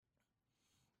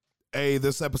Hey,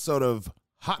 this episode of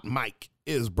Hot Mic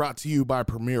is brought to you by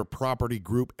Premier Property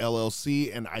Group, LLC,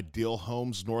 and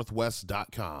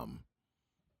IdealHomesNorthwest.com.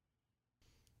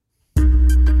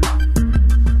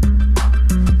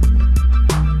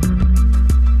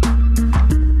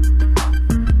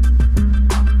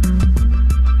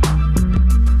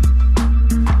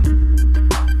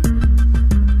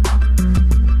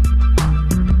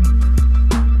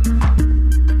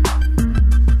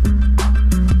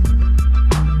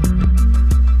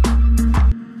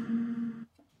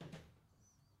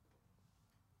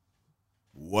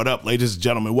 What up, ladies and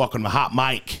gentlemen? Welcome to Hot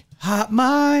Mic. Hot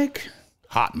Mic.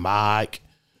 Hot Mic.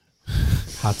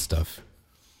 Hot stuff.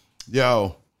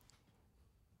 Yo,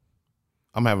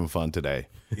 I'm having fun today.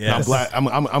 Yes.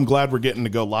 I'm glad we're getting to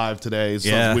go live today. So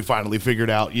Yeah. we finally figured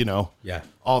out, Yeah.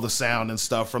 all the sound and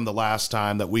stuff from the last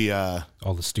time that we All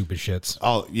the stupid shits.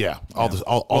 all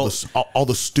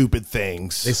the stupid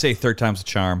things. They say third time's a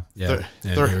charm. Yeah.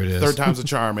 Here it is. Third time's a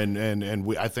charm,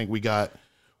 and I think we got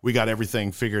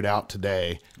everything figured out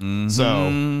today. So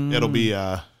it'll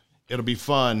be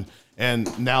fun.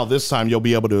 And now this time you'll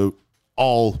be able to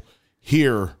all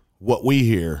hear what we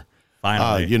hear.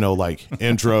 Finally. Like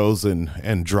intros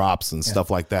and drops and stuff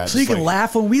like that. So you It's can like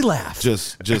laugh when we laugh.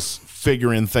 just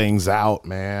figuring things out,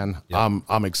 man. I'm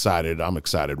excited.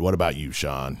 What about you,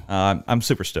 Sean? I'm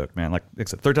super stoked, man. Like I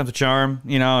said, third time's a charm,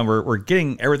 and we're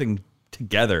getting everything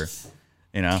together.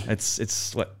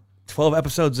 It's what, 12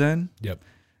 episodes in? Yep.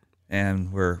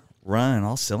 And we're running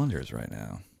all cylinders right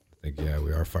now. I think, we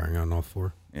are firing on all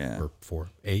four. Yeah. Or four.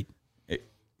 Eight.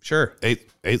 Sure. Eight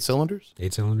cylinders?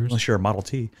 8 cylinders. Unless you're a Model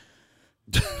T.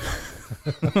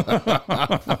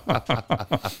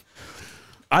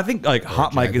 I think like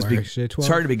Hot Mic is Jaguar XJ12.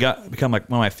 starting to become like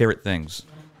one of my favorite things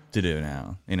to do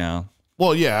now.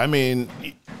 Well, yeah. I mean,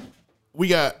 we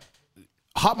got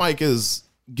Hot Mic gives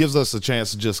us a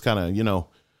chance to just kind of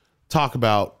talk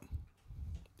about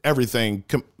everything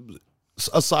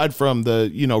aside from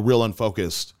the real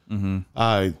unfocused.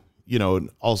 It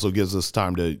also gives us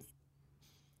time to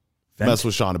mess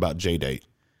with Sean about J-Date.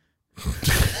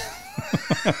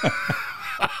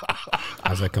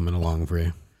 How's that coming along for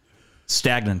you?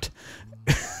 Stagnant.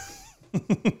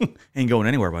 Ain't going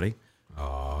anywhere, buddy.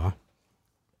 Aw.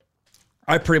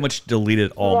 I pretty much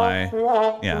deleted all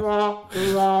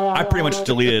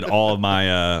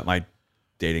my my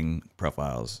dating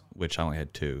profiles, which I only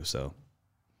had 2, so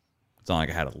it's not like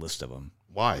I had a list of them.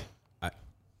 Why?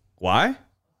 Why?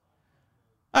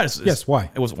 Yes, why?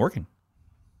 It wasn't working.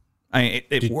 I mean,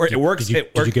 it works. Did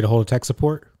you get a hold of tech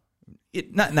support?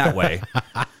 Not in that way.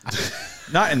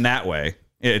 Not in that way.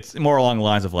 It's more along the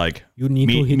lines of like You need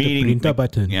to hit the printer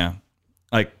button. Yeah,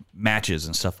 like matches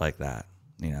and stuff like that.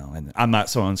 And I'm not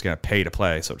someone who's going to pay to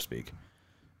play, so to speak.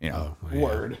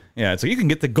 Word. Yeah, so you can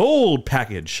get the gold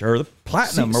package or the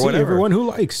platinum or See whatever. everyone who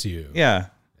likes you. Yeah.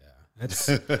 That's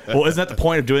Well, isn't that the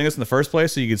point of doing this in the first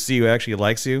place? So you can see who actually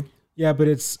likes you. yeah, but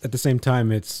it's at the same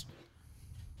time it's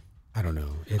I don't know.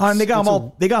 And they got them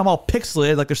all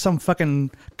pixelated like there's some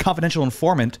fucking confidential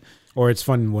informant. Or it's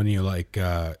fun when you like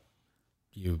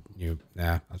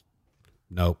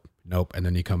nope, and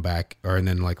then you come back, and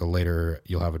then like later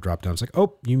you'll have a drop down. It's like,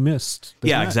 oh, you missed. the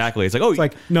match. Exactly. It's like, oh, It's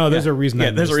like, no, there's a reason. Yeah,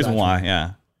 I there's a missed reason that. why.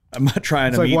 Yeah, I'm not trying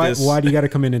It's to like, meet why? this. Why do you got to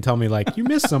come in and tell me like you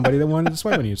missed somebody that wanted to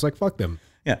swipe on you? It's like, fuck them.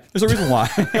 Yeah, there's a reason why.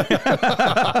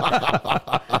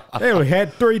 They only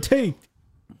had 3 teeth.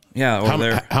 Yeah, over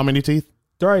there. How many teeth?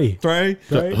 3 Three.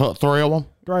 3 3 of them.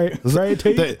 3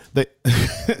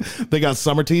 teeth. They got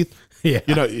summer teeth. Yeah.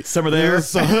 Some are there.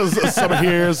 Some are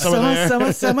here, some are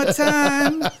there.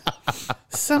 Summertime.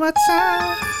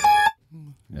 Summertime.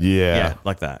 Yeah,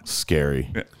 like that.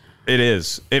 Scary. It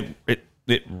is. It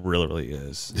really, really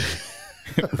is.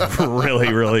 It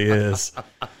really, really is.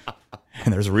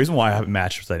 And there's a reason why I haven't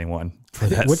matched with anyone for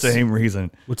that same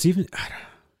reason. What's even? I don't know.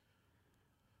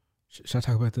 Should I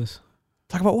talk about this?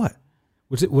 Talk about what?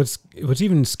 What's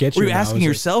even sketchy? Were you now asking is,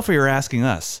 yourself or you're asking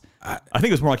us? I think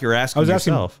it was more like you were asking I was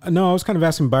asking. yourself. No, I was kind of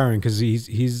asking Byron because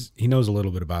he knows a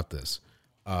little bit about this.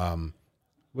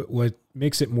 What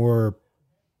makes it more?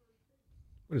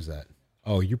 What is that?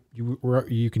 Oh, you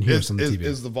can hear us on the TV.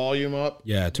 Is the volume up?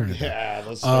 Yeah, turn it down. Yeah,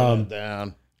 let's turn it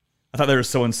down. I thought there was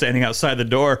someone standing outside the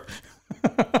door.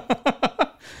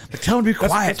 Like, tell him to be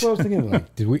quiet. That's what I was thinking.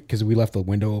 Like, did we? Because we left the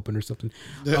window open or something.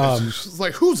 It's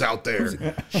like, who's out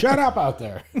there? Shut up out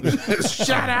there.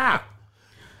 Shut up.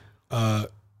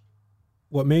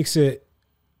 What makes it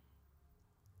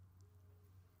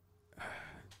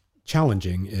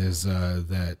challenging is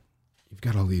that you've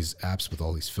got all these apps with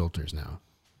all these filters now,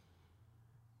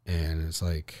 and it's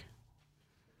like,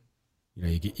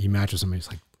 you match with somebody. It's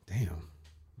like, damn,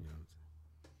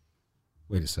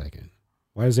 wait a second.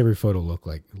 Why does every photo look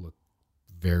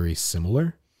very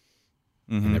similar?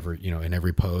 In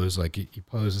every pose, like you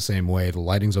pose the same way. The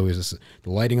lighting's always the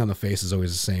lighting on the face is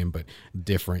always the same, but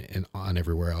different on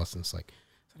everywhere else. And it's like,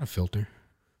 is that a filter?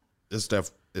 It's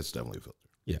definitely a filter.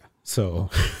 Yeah. So,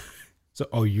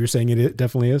 you're saying it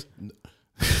definitely is?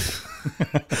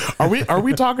 Are we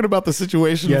talking about the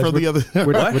situation Yes, from the other?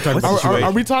 we're talking about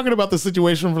Are we talking about the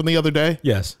situation from the other day?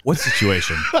 Yes. What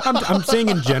situation? I'm saying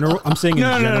in general. I'm saying in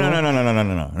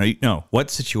general. No. What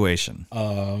situation?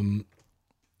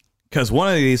 Because one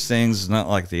of these things is not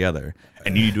like the other,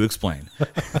 and you need to explain.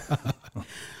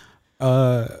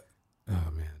 Oh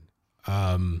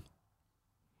man.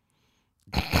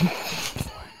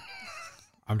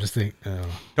 I'm just thinking.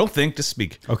 Don't think, just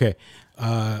speak. Okay.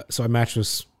 So I matched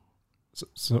with.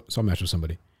 So I matched with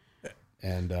somebody,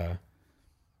 and I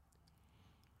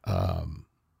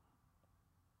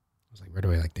was like, right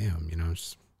away, like, damn,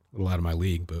 it's a little out of my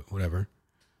league, but whatever.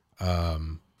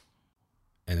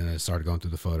 And then I started going through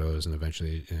the photos, and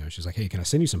eventually, she's like, "Hey, can I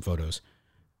send you some photos?"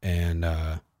 And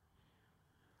I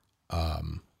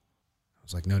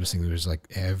was like noticing there's like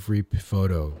every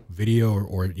photo, video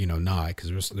or not,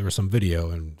 because there was some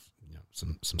video and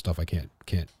some stuff I can't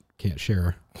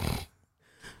share.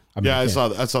 I saw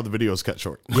the videos cut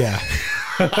short. Yeah,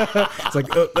 it's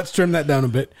like let's trim that down a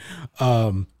bit.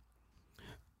 Yeah,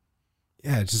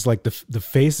 it's just like the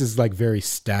face is like very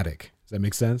static. Does that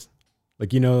make sense?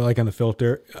 Like, like on a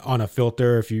filter,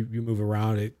 if you move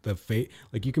around it, the face,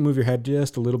 like you can move your head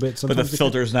just a little bit. Sometimes but the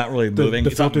filter is not really moving.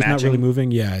 The filter's not really moving.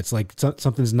 Yeah, it's like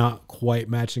something's not quite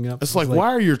matching up. It's like, why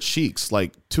are your cheeks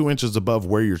like 2 inches above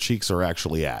where your cheeks are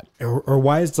actually at? Or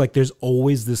why is like there's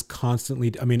always this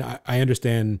constantly. I mean, I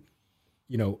understand,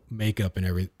 makeup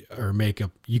and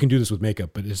makeup. You can do this with makeup,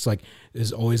 but it's like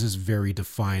there's always this very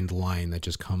defined line that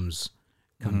just comes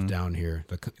down here,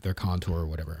 their contour or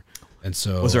whatever. And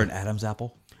so, was there an Adam's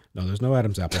apple? No, there's no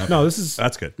Adam's apple. No,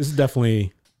 that's good. This is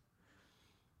definitely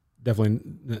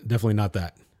not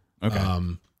that. Okay.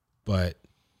 But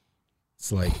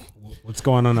it's like, what's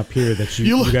going on up here that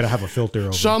you got to have a filter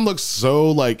over? Sean looks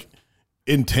so like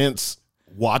intense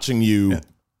watching you. It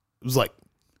was like,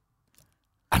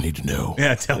 I need to know.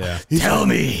 Yeah, tell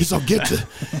me. He's like, get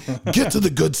to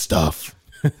the good stuff.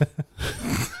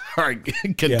 All right,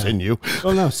 continue. Yeah.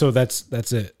 Oh no, so that's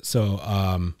it. So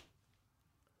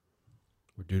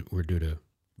we're due to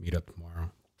meet up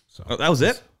tomorrow. So that was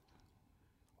it.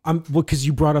 Because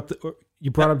you brought up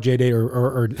J-Date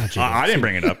or not J-Date. I didn't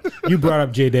bring it up. You brought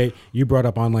up J-Date. You brought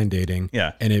up online dating.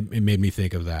 Yeah, and it made me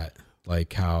think of that,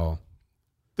 like how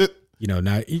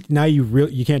now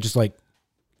you can't just like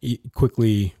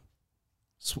quickly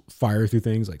fire through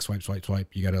things like swipe.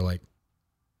 You gotta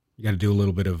do a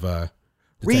little bit of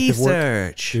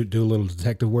research. Do a little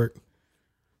detective work.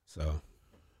 So.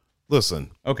 Listen.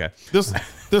 Okay. This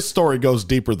story goes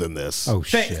deeper than this. Oh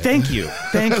shit! Thank you.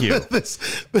 I'm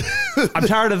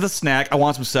tired of the snack. I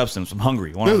want some substance. I'm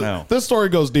hungry. I want to know. This story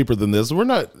goes deeper than this. We're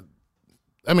not.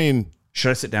 I mean, should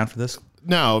I sit down for this?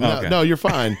 No, you're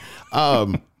fine.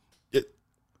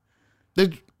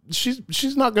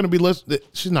 She's not going to be listening.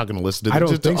 She's not going to listen to. I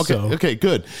don't think so. Okay,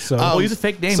 good. So we'll use a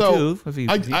fake name too.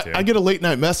 I get a late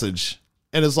night message,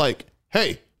 and it's like,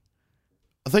 "Hey,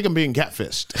 I think I'm being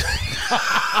catfished."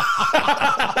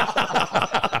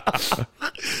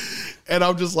 And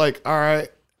I'm just like, all right,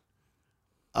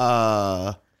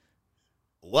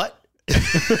 what?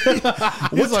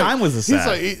 What time was this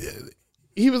at? He's like,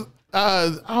 he was,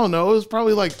 I don't know, it was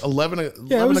probably like 11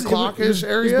 o'clock-ish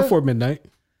area. It was before midnight.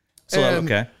 So,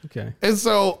 Okay. And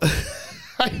so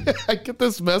I get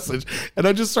this message and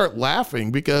I just start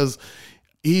laughing because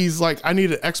he's like, I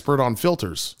need an expert on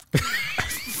filters.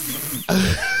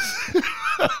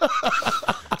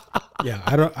 Yeah,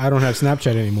 I don't have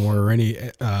Snapchat anymore or any.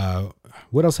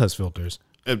 What else has filters?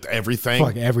 Everything.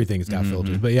 Fuck, everything's got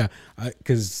filters. But yeah,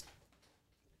 because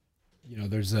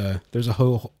there's a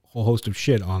whole host of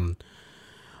shit on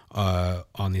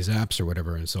these apps or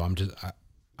whatever, and so I'm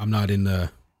not in the,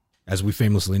 as we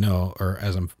famously know, or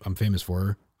as I'm famous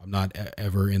for. I'm not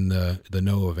ever in the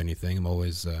know of anything. I'm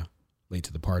always late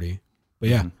to the party. But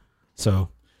yeah, so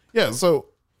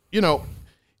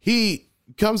he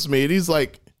comes to me and he's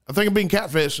like, I think I'm being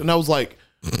catfished. And I was like,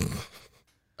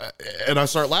 and I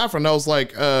start laughing. And I was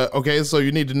like, okay, so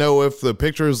you need to know if the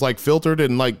picture is like filtered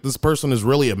and like this person is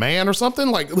really a man or something.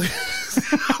 Like,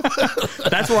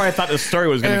 that's where I thought the story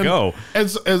was going to go. And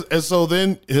so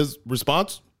then his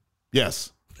response,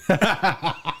 yes.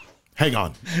 Hang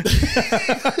on.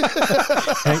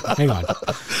 hang on.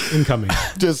 Incoming.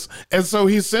 And so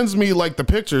he sends me like the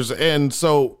pictures. And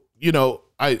so,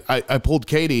 I pulled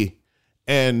Katie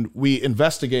and we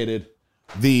investigated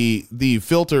the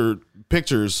filter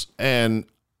pictures, and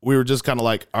we were just kind of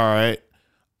like, all right.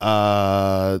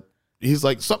 He's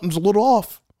like, something's a little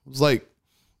off. I was like,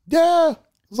 yeah. I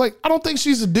was like, I don't think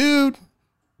she's a dude.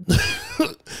 I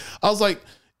was like,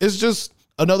 it's just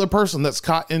another person that's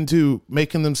caught into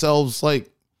making themselves like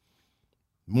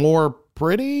more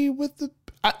pretty with the.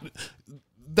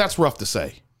 That's rough to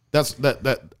say.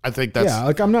 That I think that's. Yeah,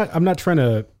 like I'm not trying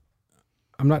to.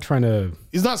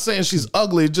 He's not saying she's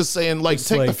ugly. Just saying like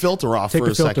take the filter off take for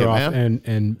the a filter second, off man.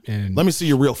 And Let me see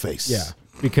your real face. yeah,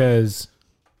 because.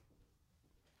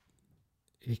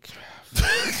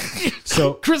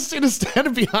 So Christina's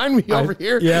standing behind me over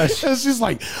here. yeah. And she's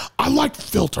like, I like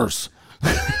filters.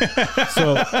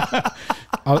 So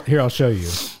I'll show you.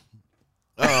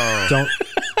 Oh.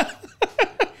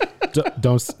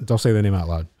 Don't say the name out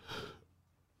loud.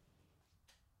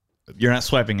 You're not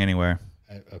swiping anywhere.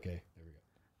 Okay, there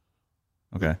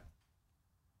we go.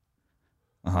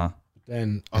 Okay.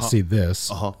 Then I see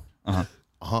this.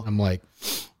 I'm like,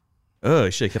 Oh,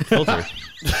 you should have kept the filter.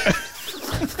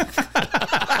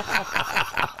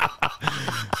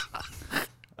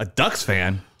 A Ducks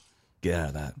fan? Get out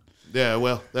of that. Yeah,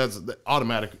 well, that's the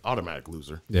automatic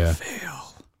loser. yeah.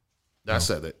 Fail. I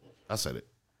said it.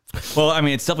 Well, I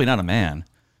mean, it's definitely not a man.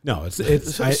 No, it's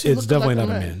She looked definitely like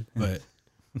not a a man. man,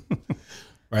 but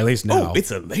or at least now. Oh,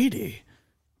 it's a lady.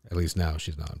 At least now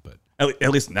she's not. But At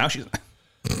least now she's.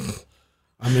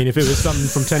 I mean, if it was something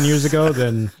from 10 years ago,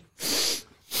 then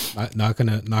not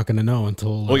gonna know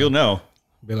until. Well, you'll know.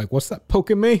 Be like, what's that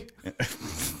poking me?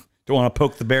 Don't want to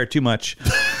poke the bear too much.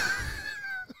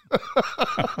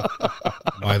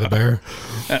 By the bear.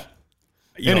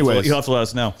 Anyways. You'll have to let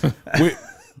us know.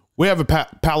 We have a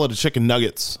pallet of chicken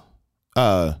nuggets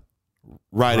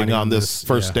riding on this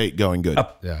first yeah. date going good.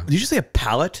 Yeah, Did you say a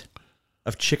pallet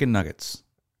of chicken nuggets?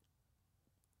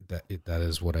 that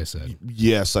is what I said.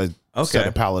 Yes, I said Okay.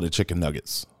 a pallet of chicken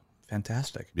nuggets.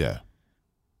 Fantastic. Yeah.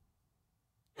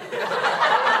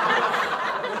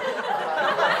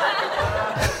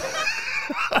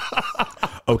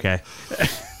 Okay.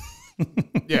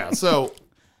 Yeah, so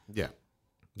yeah.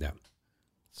 Yeah.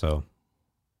 So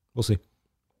we'll see.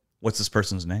 What's this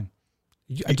person's name?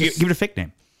 I Give just, it a fake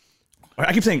name.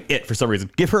 I keep saying it for some reason.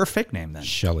 Give her a fake name then.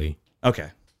 Shelly. Okay.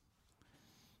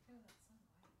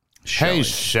 Hey,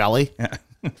 Shelly.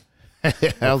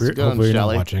 How's it going, Hopefully you're not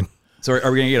Shelly? watching. So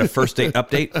are we going to get a first date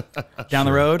update down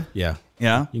the road? Yeah.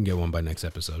 Yeah. You can get one by next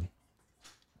episode.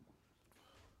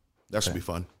 That should be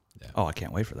fun. Oh, I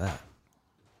can't wait for that.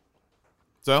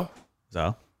 So,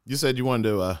 So, you said you wanted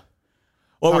to well,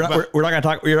 Talk about- we're not going to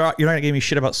talk. You're not going to give me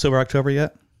shit about Sober October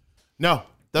yet. No,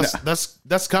 that's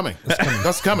coming.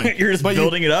 That's coming. You're just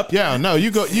building it up. Yeah, no,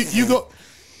 you go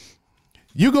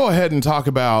ahead and talk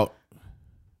about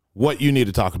what you need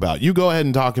to talk about. You go ahead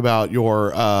and talk about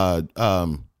your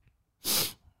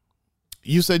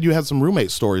you said you had some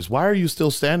roommate stories. Why are you still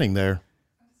standing there?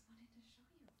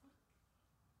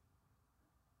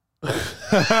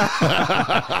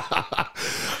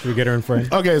 Should we get her in frame?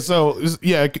 Okay, so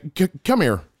yeah, come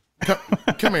here.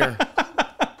 Come here.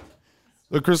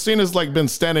 Look, Christina's like been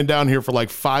standing down here for like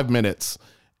 5 minutes,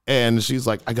 and she's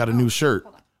like, "I got a new shirt."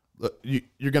 Look,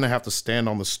 you're gonna have to stand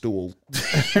on the stool.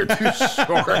 You're too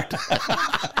short.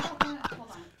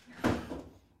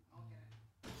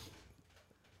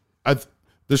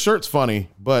 The shirt's funny,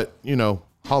 but you know,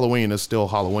 Halloween is still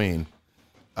Halloween.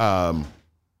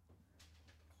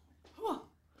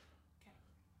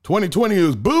 2020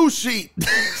 is bullshit.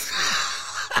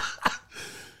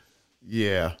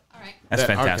 Yeah. All right. That's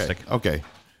fantastic. Okay.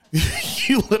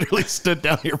 You literally stood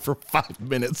down here for 5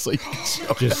 minutes so you could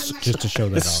show Just to show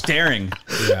that off. Staring.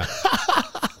 Yeah.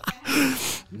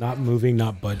 Not moving,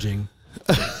 not budging.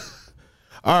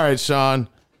 All right, Sean.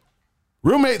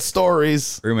 Roommate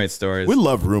stories. Roommate stories. We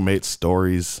love roommate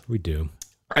stories. We do.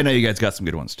 I know you guys got some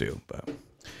good ones too, but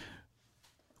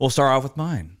we'll start off with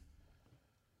mine.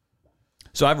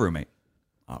 So I have a roommate,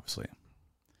 obviously.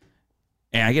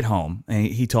 And I get home and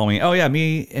he told me, oh yeah,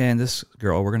 me and this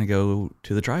girl, we're going to go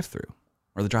to the drive-thru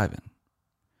or the drive-in.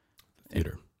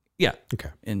 Theater. Yeah. Okay.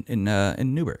 In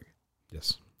Newburgh.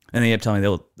 Yes. And they kept telling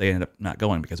me they ended up not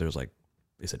going because there was like,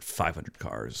 they said 500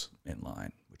 cars in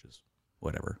line, which is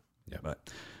whatever. Yeah. But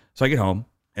so I get home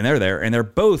and they're there and they're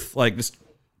both like just,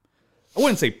 I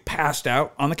wouldn't say passed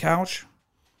out on the couch.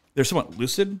 They're somewhat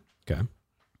lucid, Okay.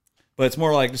 but it's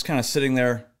more like just kind of sitting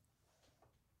there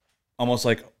almost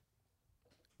like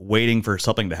waiting for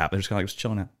something to happen. They're just kind of like just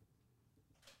chilling out.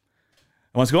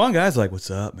 And what's going on, guys? Like,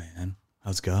 what's up, man?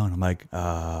 How's it going? I'm like,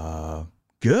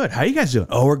 good. How you guys doing?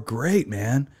 Oh, we're great,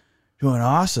 man. Doing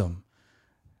awesome.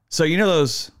 So you know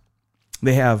those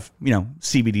They have,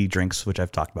 CBD drinks, which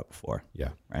I've talked about before. Yeah.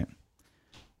 Right.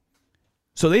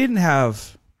 So they didn't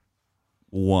have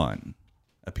one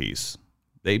apiece.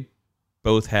 They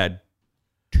both had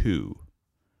two.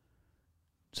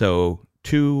 So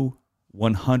 2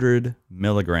 100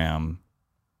 milligram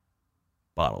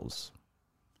bottles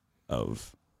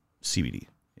of CBD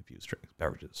infused drinks,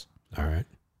 beverages. All right.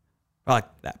 Like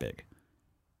that big.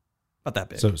 About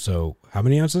that big. So how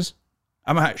many ounces?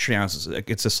 I'm not sure ounces.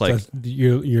 It's just like, So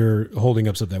you're holding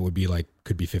up something that would be like,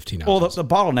 could be 15 ounces. well, the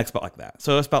bottle neck's about like that.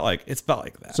 So it's about like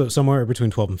that. So somewhere between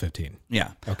 12 and 15.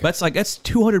 Yeah. Okay. That's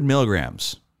 200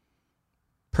 milligrams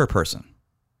per person.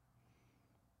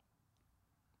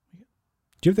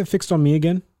 Do you have that fixed on me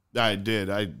again? I did.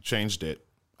 I changed it.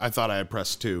 I thought I had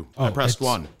pressed 2. Oh, I pressed it's-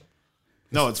 1.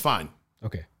 No, it's fine.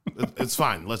 Okay. It's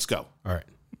fine. Let's go. All right.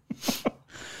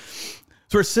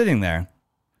 So we're sitting there,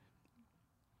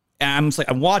 and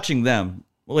I'm watching them.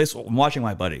 Well, at least I'm watching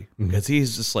my buddy because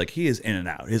he's just like, he is in and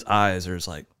out. His eyes are just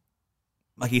like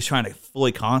he's trying to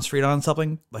fully concentrate on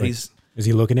something, but Is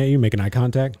he looking at you, making eye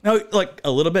contact? no, like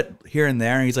a little bit here and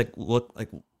there. And he's like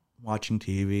watching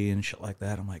TV and shit like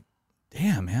that. I'm like,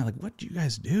 damn, man, like what do you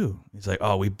guys do? He's like,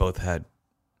 oh, we both had.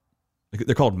 Like,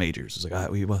 they're called majors. It's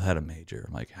like, we both had a major.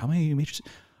 I'm like, how many majors?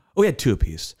 Oh, we had 2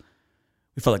 apiece.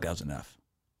 We felt like that was enough.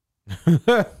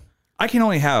 I can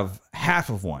only have half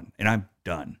of one, and I'm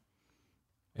done.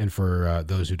 And for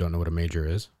those who don't know what a major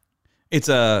is, It's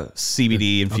a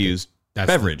CBD infused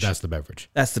beverage. That's the beverage.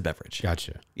 That's the beverage.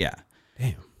 Gotcha. Yeah.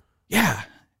 Damn. Yeah.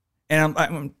 And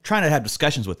I'm trying to have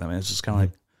discussions with them, and it's just kind of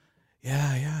like,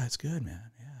 yeah, it's good, man.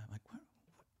 Yeah. I'm like,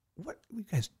 what are you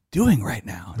guys doing right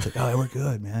now? It's like, oh, we're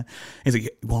good, man. He's like, you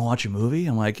want to watch a movie?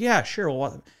 I'm like, yeah, sure. We'll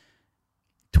watch.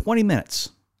 20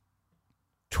 minutes.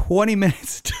 20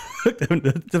 minutes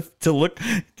to look.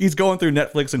 He's going through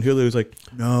Netflix and Hulu. He's like,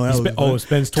 no,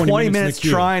 spends 20 minutes in the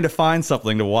queue. trying to find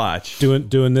something to watch.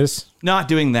 Doing this. Not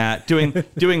doing that. Doing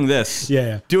this.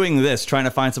 Yeah. Doing this. Trying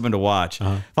to find something to watch.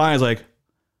 Finally, I was like,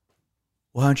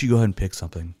 why don't you go ahead and pick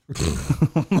something?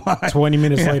 20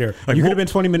 minutes later. Like, You could have been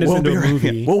 20 minutes into a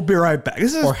movie. We'll be right back.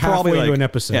 This is Or probably halfway like into an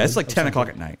episode Yeah, it's like of 10 o'clock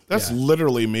at night. That's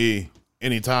literally me.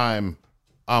 Anytime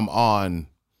I'm on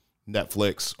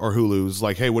Netflix or Hulu's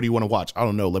like, hey, what do you want to watch? I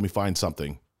don't know. Let me find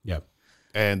something. Yep.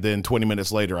 And then 20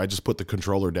 minutes later, I just put the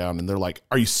controller down and they're like,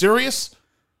 are you serious?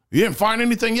 You didn't find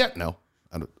anything yet? No.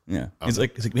 I don't, Yeah. He's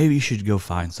like, maybe you should go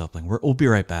find something. We'll be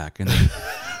right back. And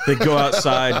they go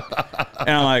outside, and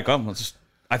I'm like,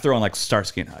 I throw on like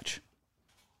Starsky and Hutch,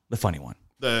 the funny one.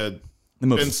 the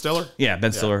movie. Ben Stiller? Yeah,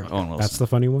 Ben Stiller, Owen Wilson. That's the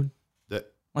funny one.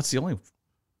 That's the only.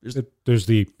 There's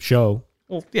the show.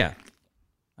 Well, yeah.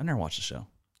 I never watched the show.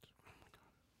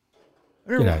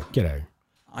 Get out of here.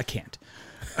 I can't.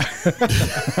 I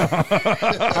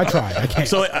tried. I can't.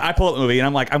 So I pull up the movie,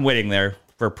 and I'm waiting there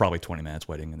for probably 20 minutes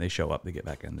waiting, and they show up, they get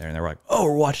back in there, and they're like, oh,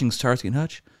 we're watching Starsky and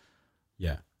Hutch.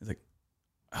 Yeah. It's like,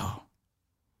 oh,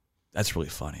 that's really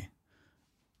funny.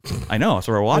 I know,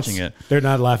 so we're watching it. They're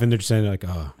not laughing. They're just saying like,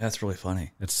 oh, That's really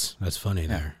funny. that's funny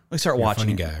there. We start You're a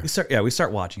watching funny it. guy. We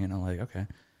start watching it, and I'm like, okay.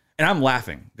 And I'm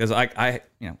laughing because I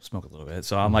smoke a little bit,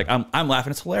 so I'm like, I'm laughing.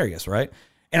 It's hilarious, right?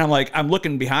 And I'm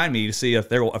looking behind me to see if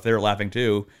they're laughing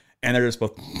too, and they're just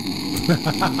both.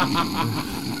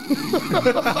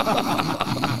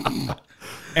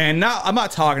 And now I'm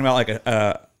not talking about like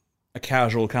a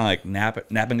casual kind of like nap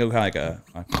and go kind of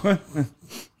like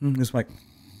just like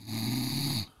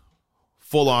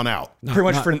Full on out. pretty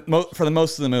much for the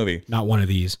most of the movie. Not one of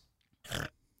these.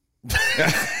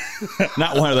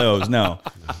 Not one of those, no.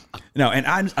 And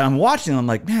I'm watching. I'm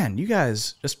like, man, you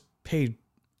guys just paid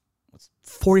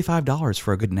 $45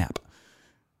 for a good nap,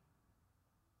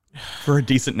 for a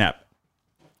decent nap.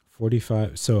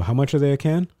 45. So how much are they a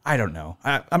can? I don't know.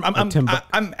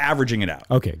 I'm averaging it out.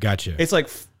 Okay, gotcha. It's like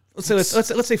let's say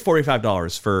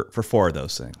 $45 for 4 of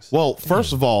those things. Well,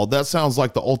 first of all, that sounds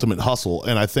like the ultimate hustle,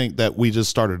 and I think that we just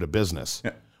started a business.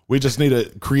 Yeah. We just need to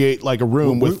create like a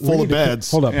room with full of beds.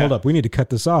 Hold up. We need to cut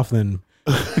this off then.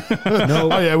 No.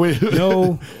 Oh yeah,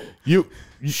 No. You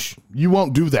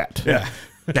won't do that. Yeah,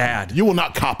 Dad. You will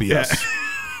not copy us.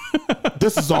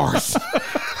 This is ours.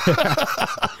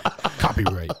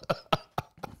 Copyright.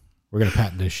 We're going to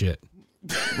patent this shit.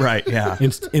 Right? Yeah.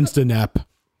 Insta nap.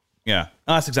 Yeah.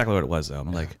 Oh, that's exactly what it was, though.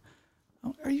 I'm like,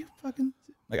 oh, are you fucking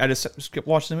like? I just kept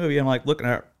watching the movie. And I'm like looking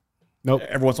at her. Nope.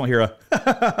 Every once in a while, I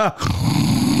hear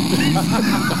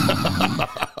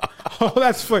Oh,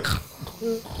 that's funny.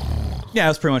 yeah,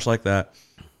 it's pretty much like that.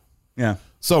 Yeah.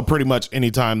 So pretty much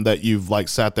anytime that you've like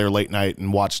sat there late night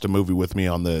and watched a movie with me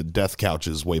on the death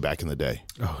couches way back in the day.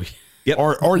 Oh, yeah.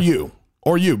 Yep.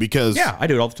 Or you because Yeah, I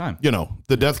do it all the time. you know,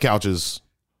 the death couches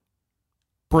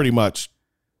pretty much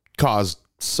caused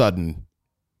sudden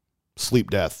sleep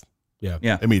death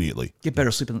Yeah. immediately. Get better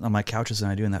sleeping on my couches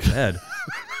than I do in that bed.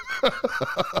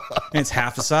 And it's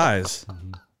half the size.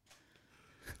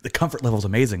 The comfort level is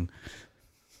amazing.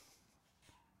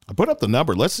 I put up the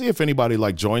number. Let's see if anybody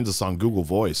like joins us on Google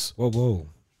Voice. Whoa.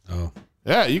 Oh,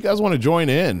 Yeah, you guys want to join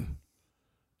in?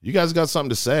 You guys got something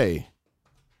to say?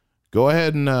 Go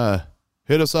ahead and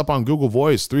hit us up on Google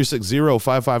Voice,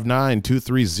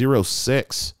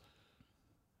 360-559-2306.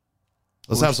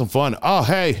 Let's have some fun. Oh,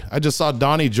 hey, I just saw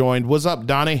Donnie joined. What's up,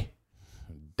 Donnie?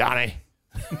 Donnie.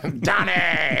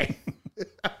 Donnie.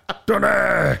 Donnie.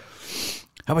 How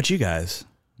about you guys?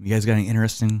 You guys got any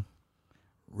interesting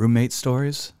roommate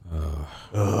stories?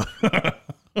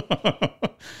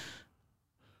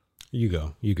 you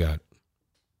go. You got.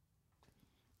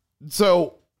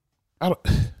 So, I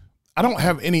don't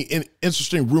have any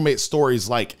interesting roommate stories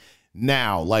like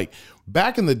now. Like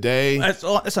back in the day, It's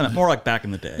more like back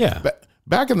in the day. Yeah.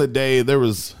 back in the day, there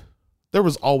was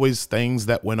always things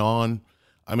that went on.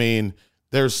 I mean,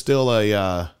 there's still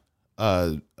a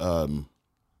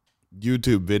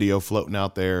YouTube video floating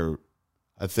out there,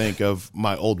 I think, of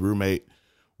my old roommate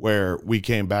where we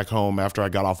came back home after I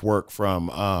got off work from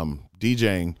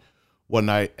DJing one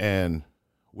night, and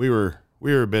we were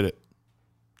a bit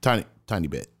tiny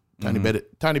bit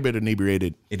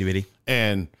inebriated, Itty bitty.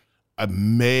 and I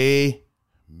may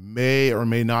or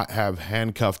may not have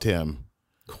handcuffed him,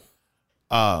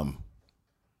 and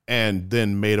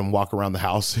then made him walk around the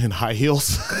house in high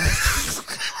heels.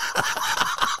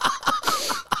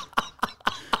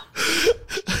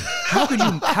 How could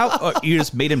you? You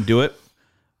just made him do it?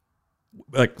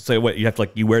 Like, say what you have to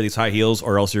you wear these high heels,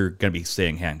 or else you're gonna be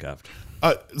staying handcuffed.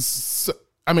 I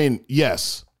mean,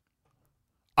 yes.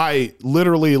 I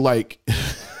literally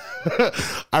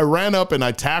I ran up and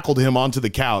I tackled him onto the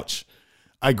couch.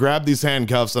 I grabbed these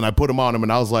handcuffs and I put them on him,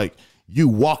 and I was like, "You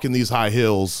walk in these high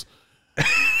heels,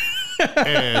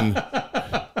 and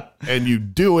you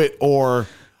do it, or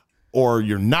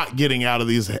you're not getting out of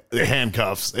these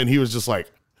handcuffs." And he was just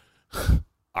like, "All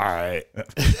right."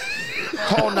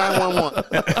 Call 911.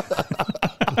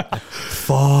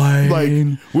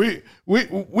 Fine. Like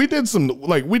we did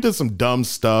some dumb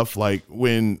stuff like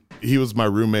when he was my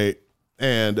roommate,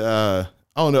 and I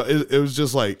don't know, it was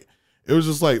just like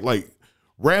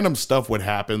random stuff would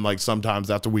happen like sometimes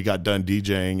after we got done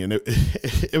DJing, and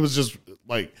it was just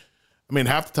like, I mean,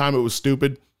 half the time it was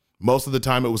stupid, most of the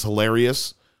time it was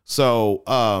hilarious. So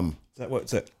Is that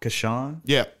what's that? Kashan?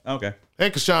 yeah. Okay. Hey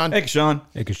Kashan. Hey, Kashan.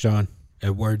 Hey, Kashawn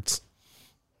Edwards.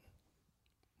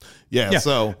 Yeah, Yeah.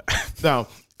 so now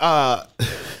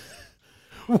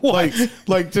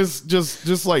like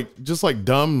just like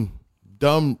dumb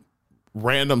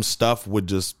random stuff would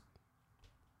just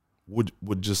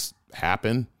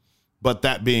happen. But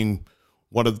that being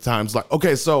one of the times, like,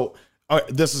 okay, so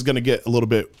this is gonna get a little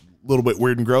bit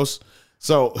weird and gross.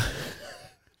 So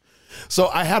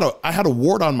I had a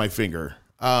wart on my finger.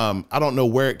 I don't know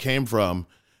where it came from.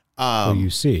 So you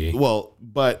see, Well,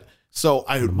 but so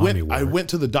I mommy went wart.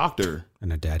 to the doctor.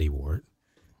 and a daddy wart.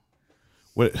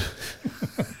 What?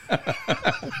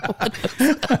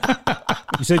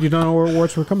 You said you don't know where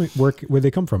warts were coming, where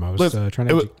they come from. I was trying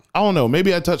to I don't know.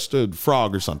 Maybe I touched a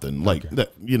frog or something like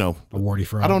that. You know, a warty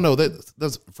frog. I don't know.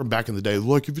 That's from back in the day.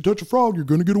 Like, if you touch a frog, you're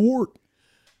gonna get a wart.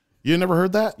 You never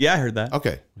heard that? Yeah, I heard that.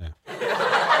 Okay.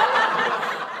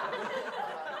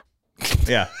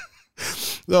 Yeah.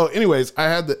 So, anyways, I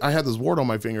had this wart on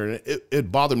my finger, and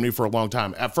it bothered me for a long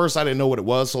time. At first, I didn't know what it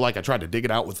was, so like I tried to dig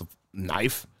it out with a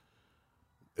knife.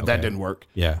 That didn't work.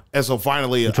 Yeah. And so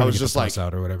finally, I was just like,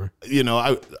 out or whatever. you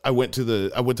know, I went to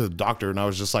the doctor, and I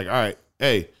was just like, all right,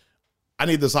 hey, I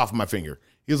need this off of my finger.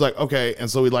 He was like, okay. And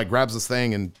so he like grabs this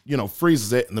thing and, you know,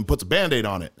 freezes it and then puts a Band-Aid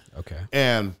on it. Okay.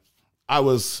 And I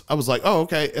was like, oh,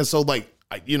 okay. And so like,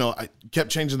 I kept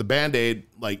changing the Band-Aid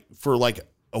like for like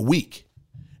a week.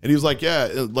 And he was like, yeah,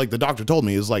 like the doctor told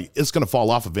me, he was like, it's going to fall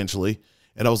off eventually.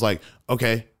 And I was like,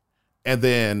 okay. And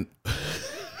then,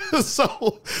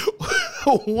 so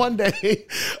one day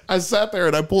I sat there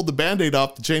and I pulled the Band-Aid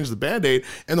off to change the Band-Aid,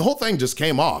 and the whole thing just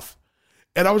came off.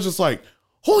 And I was just like,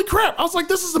 holy crap. I was like,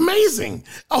 this is amazing.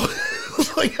 I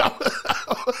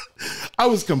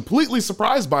was completely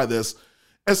surprised by this.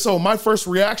 And so my first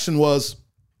reaction was,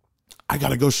 I got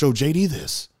to go show JD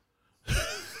this.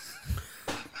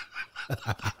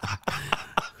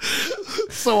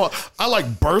 So I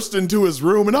like burst into his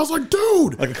room, and I was like,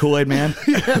 dude. Like a Kool-Aid man?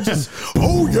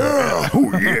 Oh yeah.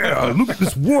 Look at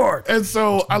this wart. And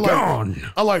so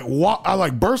I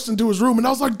burst into his room, and I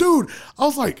was like, dude, I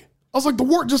was like, the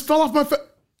wart just fell off my face.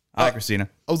 Hi, Christina.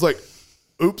 I was like,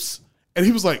 oops. And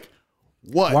he was like,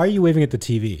 What? Why are you waving at the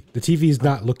TV? The TV is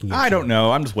not looking at you. I don't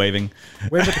know. I'm just waving.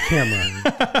 Wave at the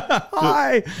camera.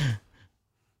 Hi.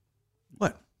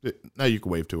 What? Now you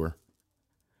can wave to her.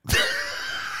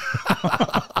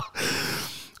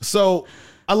 So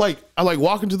I like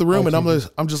walk into the room and I'm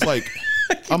just like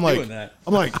doing that.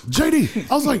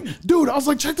 JD. I was like, dude. I was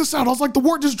like, check this out. I was like, the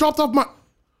wart just dropped off my.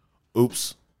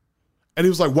 Oops. And he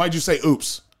was like, why'd you say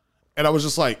oops? And I was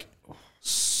just like,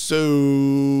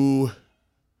 so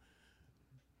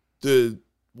the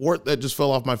wart that just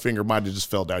fell off my finger might have just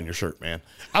fell down your shirt, man.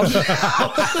 I was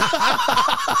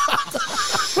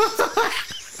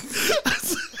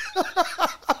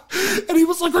and he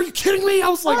was like, are you kidding me? I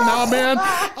was like, nah, man.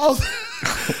 I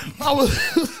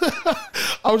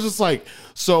was just like,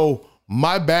 so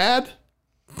my bad,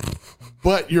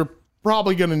 but you're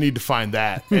probably gonna need to find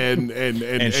that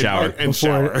and shower.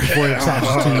 Before it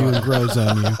attaches to you and grows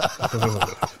on you. And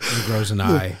grows an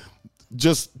eye.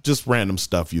 Just random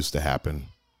stuff used to happen.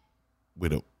 We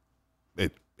don't.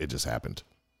 It just happened.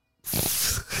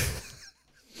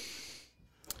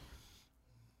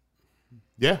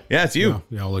 Yeah. Yeah, it's you.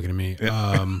 Y'all looking at me.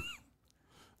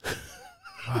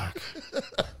 Fuck.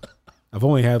 I've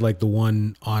only had like the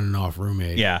one on and off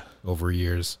roommate. Yeah. Over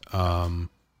years.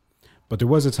 But there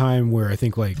was a time where I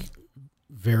think like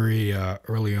very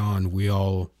early on we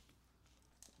all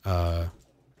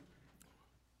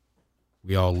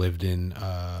lived in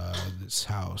this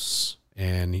house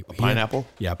and Pineapple?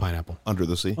 Pineapple. Under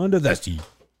the sea. Under the sea.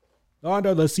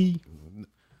 Under the sea.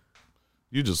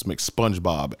 You just mix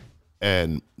SpongeBob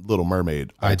and Little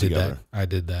Mermaid all together. I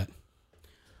did that.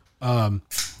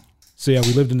 So yeah,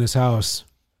 we lived in this house.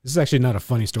 This is actually not a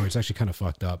funny story. It's actually kind of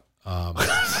fucked up.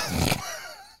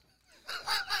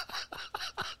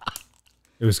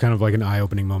 It was kind of like an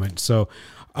eye-opening moment. So,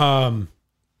 let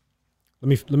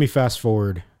me fast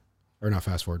forward, or not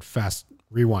fast forward,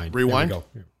 rewind. Rewind? There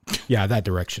we go. Yeah, that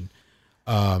direction.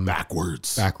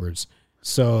 Backwards.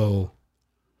 So,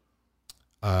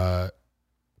 a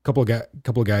couple of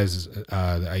guys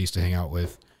that I used to hang out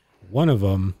with. One of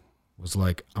them was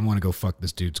like, "I want to go fuck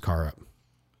this dude's car up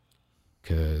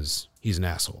because he's an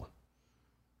asshole."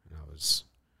 And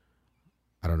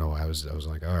I don't know. I was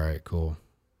like, "All right, cool,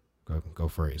 go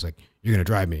for it." He's like, "You're gonna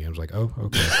drive me." I was like, "Oh,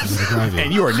 okay, I'm gonna drive you."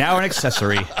 And you are now an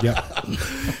accessory. Yep.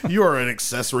 You are an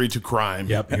accessory to crime.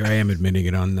 Yep, here I am admitting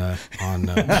it on live.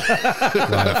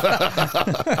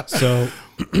 So,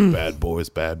 Bad boys.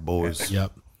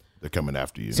 yep. They're coming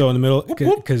after you. So in the middle,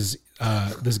 because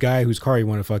this guy whose car he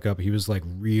wanted to fuck up, he was like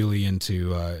really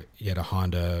into. He had a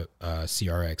Honda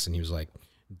CRX, and he was like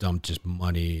dumped just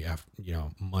money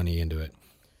into it.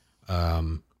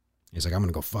 He's like, I'm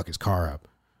gonna go fuck his car up.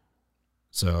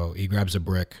 So he grabs a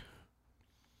brick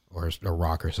or a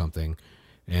rock or something,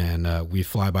 and we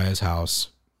fly by his house,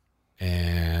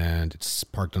 and it's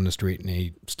parked on the street, and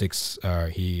he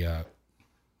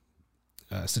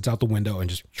sits out the window and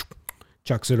just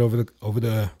chucks it over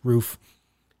the roof,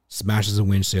 smashes the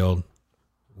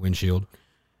windshield,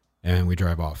 and we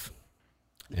drive off.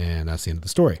 And that's the end of the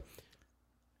story.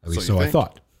 At least so I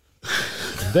thought.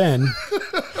 Then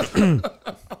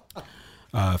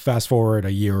fast forward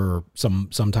a year or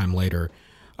sometime later,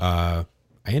 I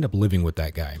end up living with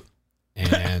that guy.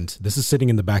 And this is sitting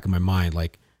in the back of my mind,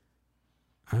 like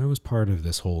I was part of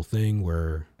this whole thing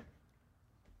where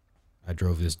I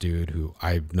drove this dude who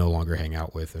I no longer hang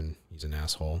out with, and he's an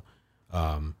asshole.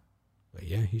 But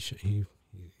yeah,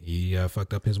 he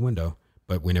fucked up his window,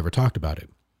 but we never talked about it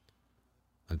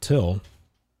until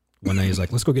one day he's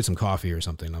like, "Let's go get some coffee or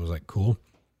something." And I was like, "Cool."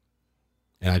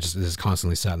 And this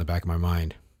constantly sat in the back of my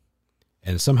mind,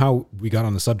 and somehow we got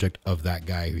on the subject of that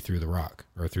guy who threw the rock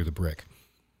or threw the brick.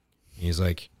 And he's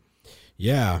like,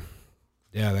 "Yeah,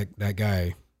 that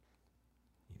guy.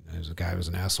 The guy was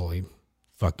an asshole. He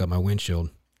fucked up my windshield."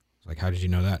 I was like, "How did you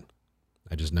know that?"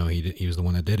 "I just know he was the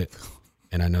one that did it.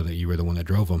 And I know that you were the one that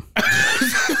drove him."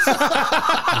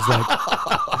 I was like,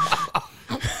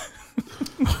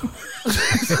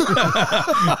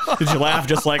 did you laugh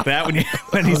just like that when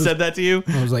he said that to you?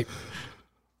 I was like,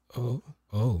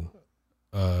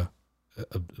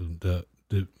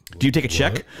 do you take a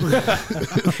check?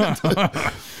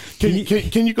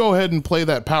 Can you go ahead and play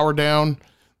that power down?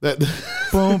 That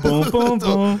boom, boom, boom,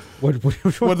 boom. What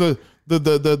the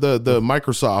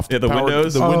Microsoft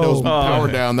Windows? The Windows power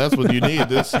down. That's what you need.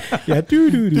 This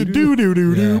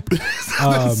do.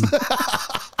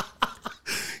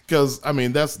 Because I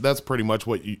mean that's pretty much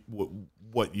what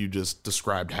you just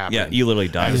described happened. Yeah, you literally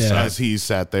died as he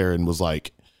sat there and was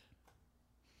like,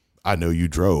 "I know you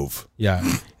drove." Yeah,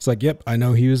 it's like, "Yep, I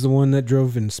know he was the one that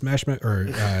drove and smashed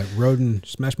rode and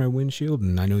smashed my windshield,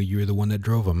 and I know you were the one that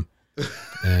drove him."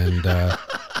 And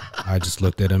I just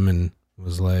looked at him and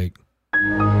was like,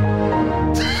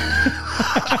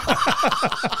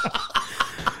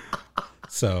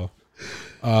 so,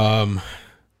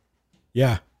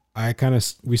 yeah,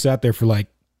 we sat there for like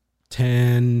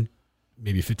 10,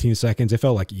 maybe 15 seconds. It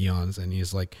felt like eons. And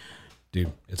he's like,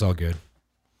 dude, it's all good.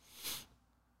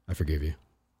 I forgive you.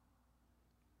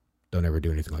 Don't ever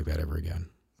do anything like that ever again.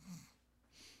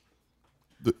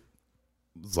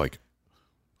 It's like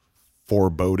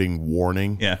foreboding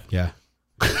warning. Yeah. Yeah.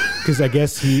 Because I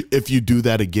guess If you do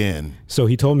that again, so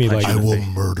he told me like, I will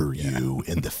murder you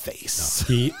in the face.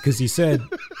 because he said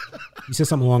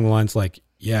something along the lines like,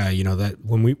 yeah, you know, that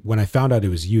when I found out it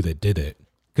was you that did it,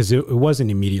 because it wasn't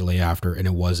immediately after, and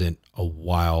it wasn't a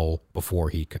while before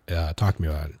he talked to me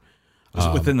about it. Was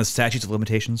it within the statutes of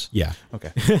limitations? Yeah.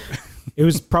 Okay. It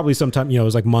was probably sometime, you know, it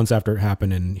was like months after it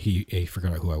happened, and he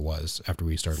forgot who I was after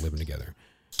we started living together.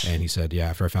 And he said, yeah,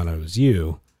 after I found out it was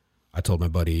you, I told my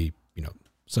buddy, you know,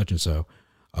 such and so,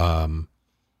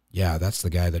 yeah, that's the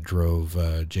guy that drove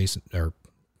Jason, or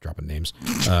dropping names.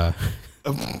 Jason.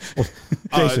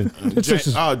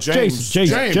 James.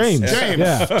 Yeah. James.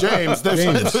 Yeah,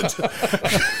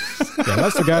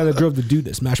 that's the guy that drove the dude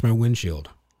that smashed my windshield.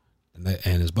 And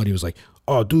his buddy was like,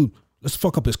 "Oh, dude, let's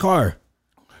fuck up his car."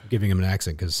 Giving him an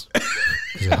accent because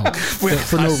for no I saw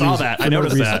reason, that. for I no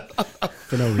noticed reason. that.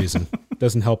 For no reason.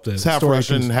 Doesn't help the It's half story.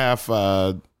 Russian, half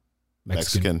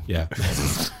Mexican. Yeah.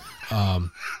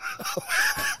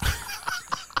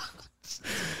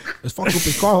 Let's fuck up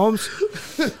his car, Holmes.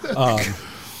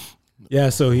 Yeah,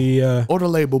 so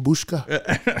Orale babushka.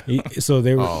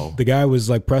 the guy was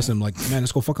like pressing him, like, man,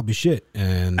 let's go fuck up his shit.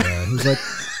 And he was like,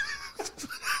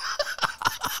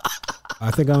 I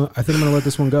think I'm gonna let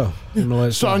this one go. I'm gonna let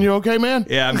it Sean, slide. you okay, man?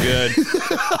 Yeah, I'm good.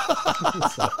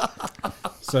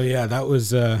 So yeah, that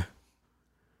was I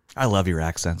love your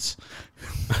accents.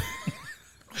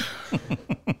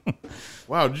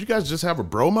 Wow, did you guys just have a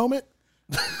bro moment?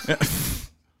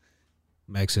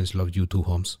 Maxence loved you too,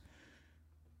 Holmes.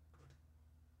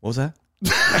 What was that?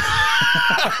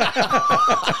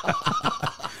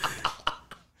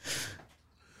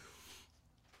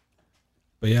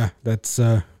 But yeah, that's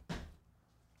my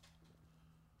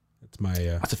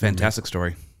That's a fantastic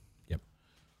story. Yep.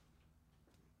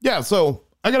 Yeah, so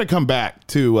I got to come back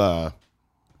to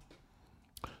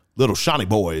little Shawnee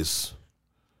Boys.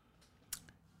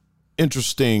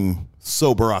 Interesting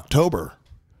sober October.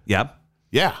 Yep.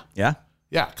 Yeah, Yeah.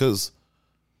 yeah, because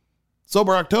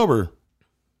sober October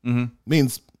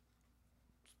means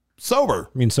sober.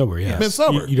 I mean sober, yeah. Been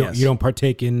sober. You don't Yes. you don't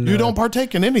partake in You don't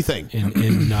partake in anything.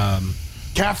 in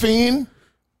Caffeine,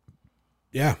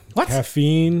 yeah. What?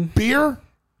 Caffeine, beer.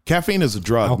 Caffeine is a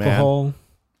drug, man. alcohol,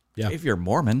 yeah. If you're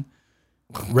Mormon.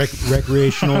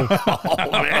 Recreational.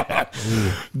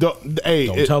 Don't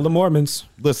Tell the Mormons.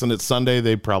 listen, it's Sunday.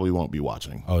 They probably won't be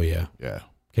watching. Oh yeah. Yeah.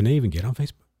 Can they even get on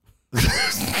Facebook?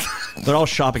 They're all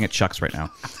shopping at Chuck's right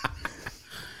now.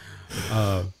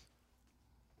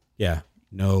 Yeah.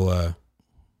 No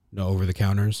over the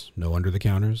counters, no under the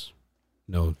counters,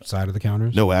 no side of the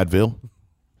counters, No Advil.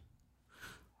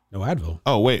 no Advil.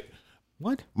 Oh, wait.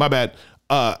 What? My bad.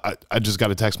 I just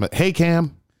got a text. Hey,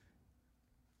 Cam.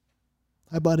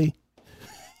 Hi, buddy.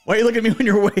 Why are you looking at me when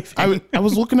you're waving? I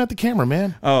was looking at the camera,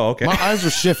 man. Oh, okay. My eyes are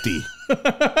shifty.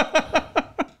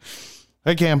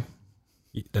 Hey, Cam.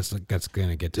 That's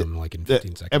gonna get to him like in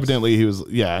 15 seconds. Evidently, he was.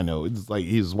 Yeah, I know. It's like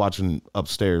he was watching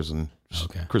upstairs, and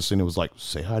Okay. Christina was like,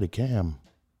 "Say hi to Cam."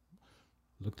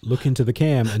 Look into the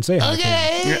cam and say hi.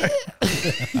 Cam.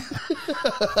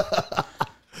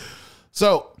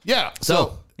 So yeah.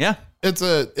 So yeah. it's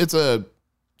a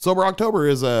sober October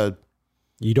is a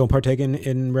You don't partake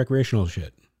in recreational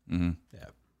shit.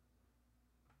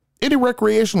 any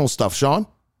recreational stuff, Sean.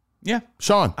 Yeah.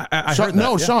 Sean. I Sean, heard that,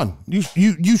 no, yeah. Sean.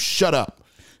 You shut up.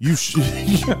 You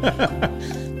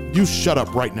shut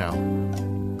up right now.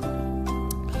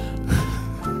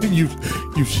 You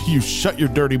shut your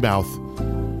dirty mouth.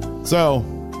 So,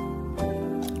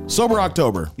 sober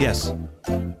October. Yes.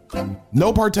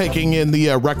 No partaking in the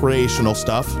recreational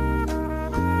stuff.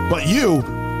 But you,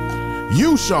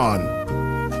 Sean,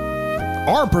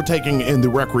 are partaking in the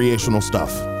recreational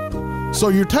stuff. So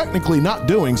you're technically not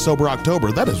doing sober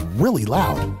October. That is really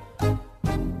loud.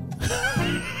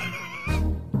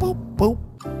 Boop, boop.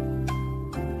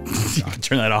 You can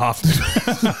turn that off.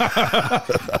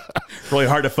 Really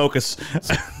hard to focus.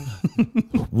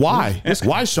 Why?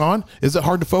 Why, Sean? Is it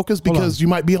hard to focus because you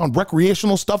might be on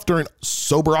recreational stuff during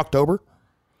sober October?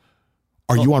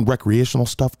 Are you on recreational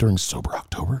stuff during sober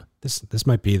October? This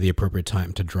might be the appropriate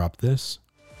time to drop this.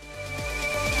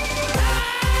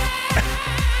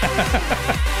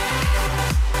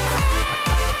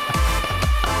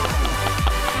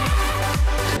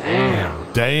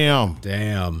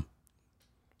 Damn.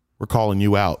 We're calling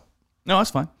you out. No,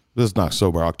 that's fine. This is not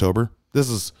sober October. This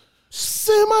is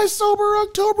semi-sober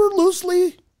October,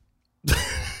 loosely.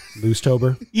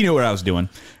 Loose-tober. You know what I was doing.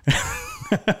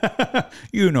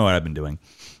 You know what I've been doing.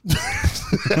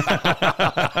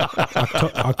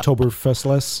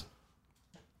 Oktoberfestless.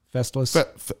 Festless.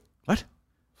 What?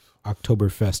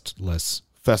 Oktoberfestless.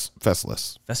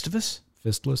 Festless. Festivus?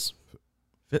 Fistless.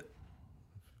 Fit?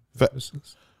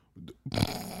 Festless.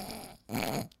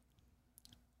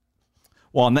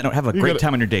 Well, on that note, have a great gotta-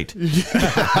 time on your date.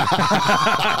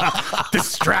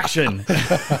 Distraction.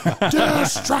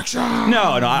 Destruction.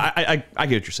 No, I get what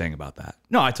you're saying about that.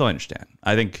 No, I totally understand.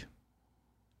 I think,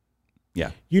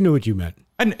 yeah. You knew what you meant.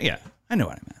 I know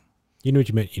what I meant. You knew what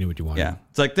you meant. You knew what you wanted. Yeah.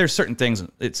 It's like there's certain things,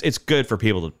 it's good for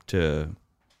people to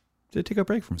take a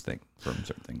break from certain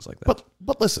things like that.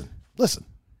 But listen.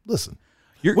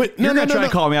 You're Wait, going to try to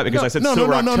call me out because I said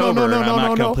sober October and I'm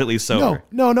not completely sober.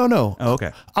 No. Oh,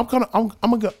 okay. I'm gonna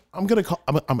call.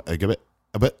 I'm give it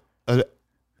a bit. Hit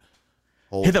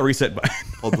that reset button.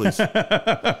 Hold, please.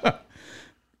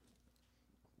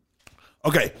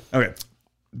 Okay. Okay.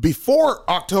 Before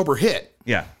October hit,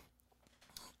 Yeah.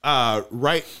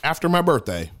 right after my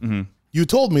birthday, you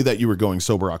told me that you were going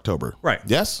sober October. Right.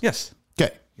 Yes. Yes.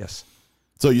 Okay. Yes.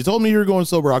 So you told me you were going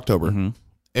sober October,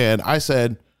 and I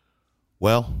said,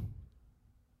 "Well,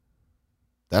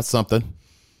 that's something."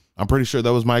 I'm pretty sure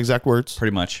that was my exact words.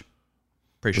 Pretty much.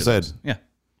 Pretty sure. Said. that was- Yeah.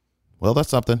 Well, that's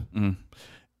something.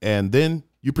 And then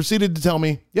you proceeded to tell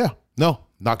me, "Yeah, no,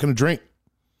 not going to drink,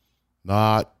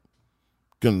 not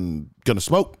going to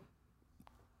smoke,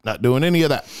 not doing any of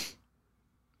that."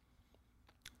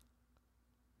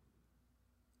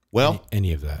 Well,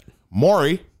 Any of that.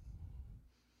 Maury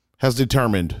has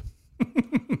determined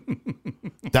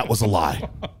that was a lie.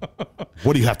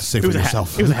 What do you have to say for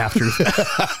yourself? It was a half truth.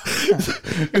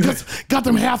 Got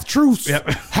them half truths. Yep.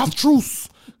 Half truths.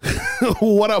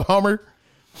 What up, Hummer?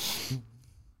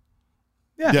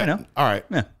 Yeah, I know. All right.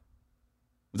 Yeah.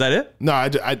 Was that it? No, I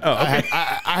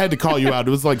had to call you out.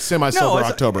 It was like semi-sober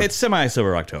October. It's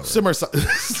semi-sober October.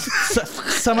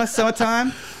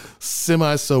 Summertime?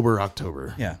 Semi-sober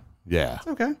October. Yeah. Yeah.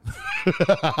 Okay. All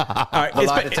right. The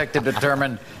lie detective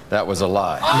determined that was a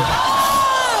lie.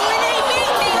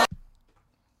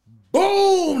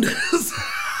 Boom.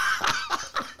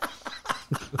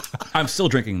 I'm still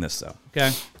drinking this though.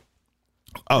 Okay.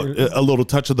 Oh, a little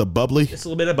touch of the bubbly. Just a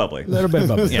little bit of bubbly. A little bit of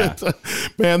bubbly. Yeah.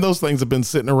 Man, those things have been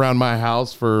sitting around my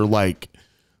house for like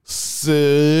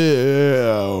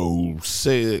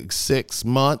 6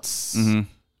 months. We're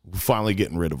finally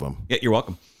getting rid of them. Yeah, you're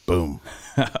welcome. Boom.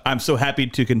 I'm so happy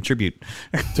to contribute.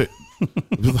 I'm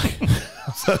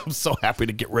so happy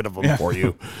to get rid of them for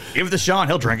you. Give it to Sean.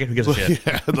 He'll drink it. Who gives a shit?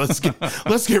 Yeah, let's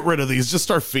get rid of these. Just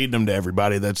start feeding them to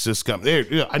everybody that's just come. Here,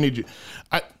 yeah, I need you.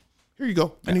 Here you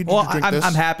go. I need you to drink this.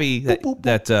 I'm happy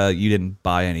that you didn't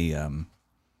buy any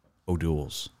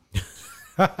O'Douls.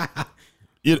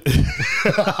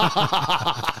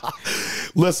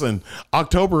 Listen,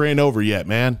 October ain't over yet,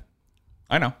 man.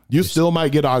 I know. You still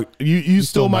might get you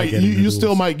still might get you O'Douls.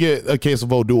 still might get a case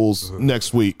of O'Douls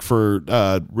next week for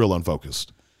Real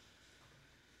Unfocused.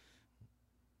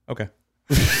 Okay.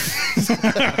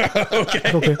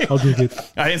 Okay, I'll drink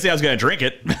it. I didn't say I was going to drink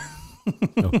it.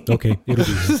 No, okay, it'll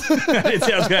be. I didn't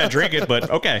say I was going to drink it, but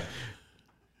okay.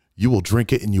 You will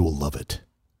drink it and you will love it.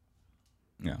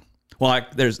 Yeah. Well,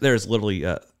 there's literally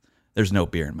there's no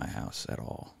beer in my house at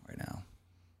all right now.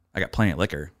 I got plenty of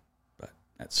liquor, but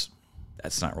that's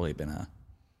not really been a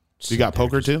You got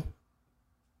poker too?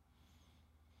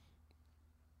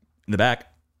 in the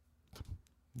back.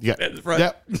 You got At the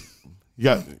front.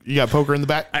 Yeah. You got poker in the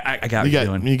back? I got you what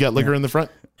you're doing. you got liquor in the front?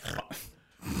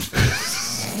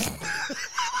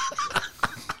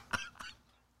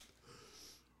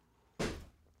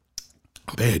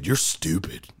 Man, you're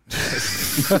stupid.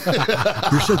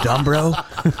 You're so dumb, bro.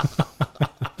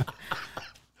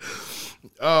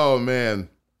 Oh man.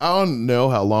 I don't know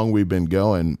how long we've been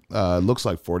going. It looks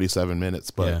like 47 minutes,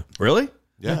 but Yeah, Really?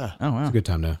 yeah. Oh wow. it's a good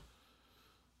time now.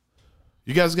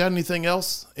 You guys got anything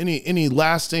else? Any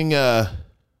lasting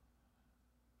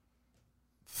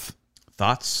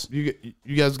Thoughts? you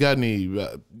guys got any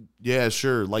yeah,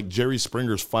 sure, like Jerry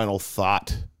Springer's final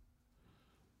thought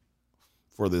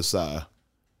for this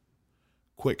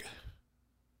quick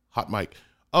hot mic.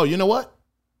 Oh, you know what?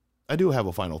 I do have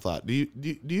a final thought. Do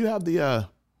you have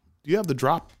the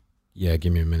drop? Yeah,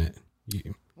 give me a minute.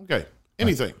 Okay.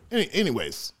 Anything.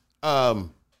 Anyways.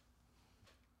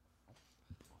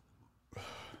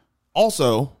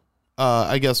 Also,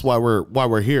 I guess while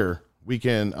we're here, we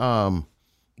can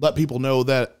let people know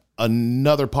that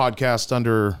another podcast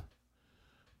under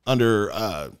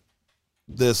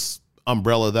this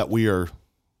umbrella that we are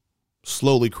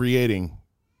slowly creating,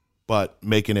 but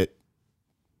making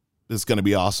it's going to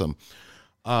be awesome.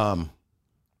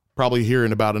 Probably here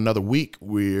in about another week,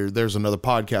 there's another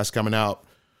podcast coming out.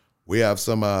 We have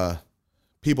some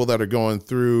people that are going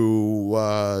through,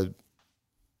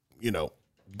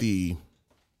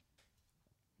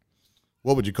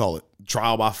 what would you call it?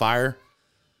 Trial by fire.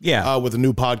 Yeah. With a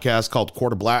new podcast called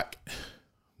Quarter Black.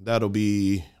 That'll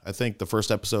be, I think the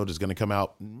first episode is going to come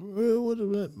out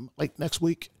like next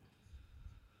week.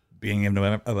 Beginning of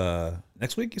November,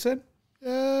 next week, you said?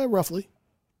 Roughly.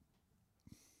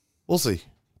 We'll see.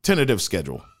 Tentative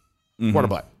schedule. Quarter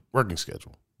Black. Working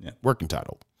schedule. Yeah. Working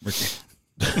title.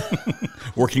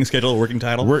 Working schedule, working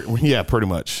title. Yeah, pretty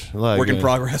much. Like, Work in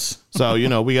progress. So, we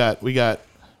got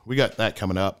that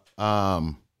coming up.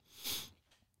 Of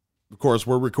course,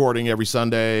 we're recording every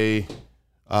Sunday,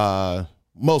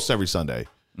 most every Sunday.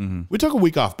 Mm-hmm. We took a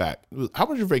week off back. How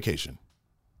was your vacation?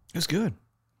 It was good.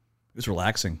 It was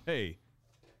relaxing. Hey.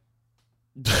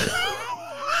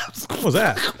 What was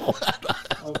that?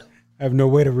 I have no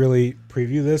way to really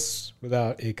preview this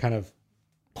without it kind of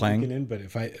Playing in. But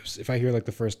if I hear like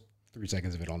the first 3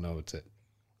 seconds of it, I'll know it's it.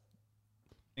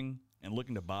 and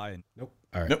looking to buy. Nope.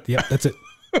 All right. Nope. Yep. That's it.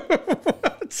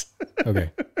 Okay.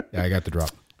 Yeah, I got the drop.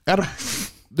 Adam,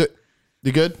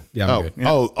 you good? Yeah, I'm good.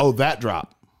 Yeah. Oh, that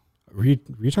drop. Were you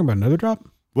talking about another drop?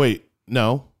 Wait,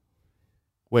 no.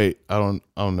 Wait, I don't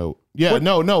know. Yeah,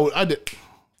 no, I did.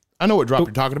 I know what drop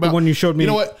you're talking about. The one you showed me. You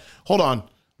know what? Hold on.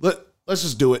 Let's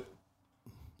just do it.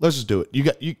 Let's just do it. You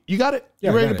got it? Yeah,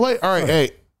 you ready I to got play? it. All right,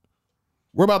 hey.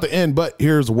 We're about to end, but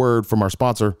here's a word from our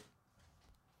sponsor.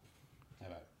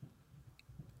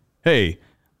 Hey,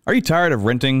 are you tired of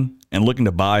renting and looking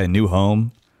to buy a new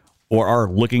home? Or are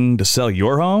looking to sell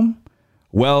your home?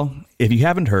 Well, if you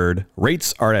haven't heard,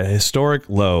 rates are at a historic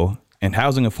low and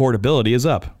housing affordability is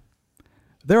up.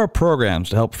 There are programs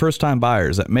to help first-time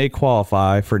buyers that may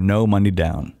qualify for no money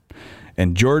down.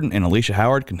 And Jordan and Alicia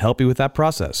Howard can help you with that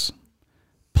process.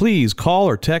 Please call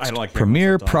or text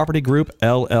Premier Property Group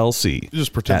LLC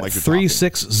Just pretend at like you're talking.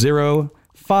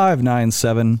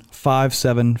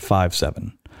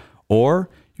 360-597-5757. Or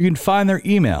you can find their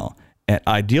email at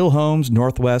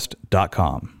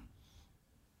idealhomesnorthwest.com.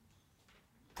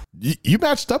 You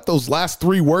matched up those last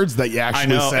 3 words that you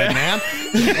actually said, man.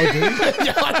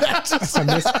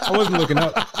 I wasn't looking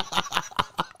up.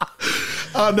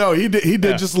 Oh, no, he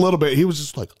did just a little bit. He was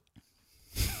just like,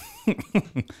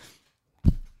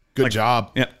 good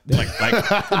job. Yeah, like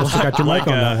Must have got your mic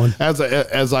on that one.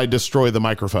 As I destroy the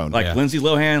microphone. like Lindsay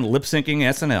Lohan lip syncing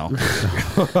SNL.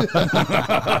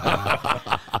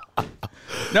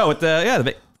 No,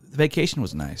 the vacation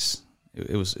was nice.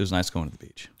 It was nice going to the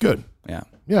beach. Good. Yeah,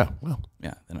 Yeah. Well,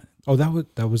 yeah. Then Oh,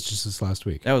 that was just this last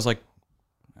week. that was like,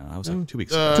 I was like 2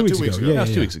 weeks ago. 2 weeks ago. Yeah, That was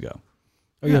yeah, 2 yeah. weeks ago.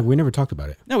 Oh yeah, we never talked about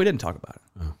it. No, we didn't talk about it.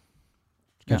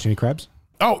 Catch any crabs?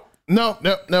 oh, no.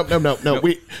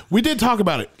 We did talk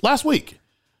about it last week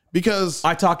because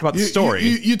I talked about the story.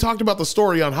 You talked about the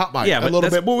story on Hot Mic Yeah, a but little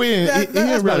that's- bit, but we that- he that's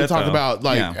didn't really about it, talk though. about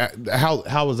like Yeah.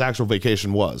 how his actual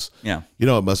vacation was. Yeah.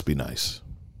 It must be nice.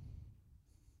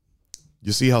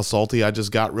 You see how salty I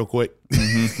just got real quick?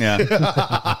 Yeah,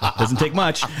 doesn't take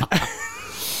much.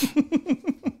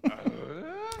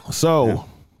 So,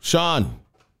 Sean,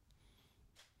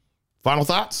 final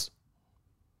thoughts?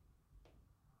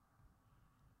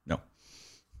 No.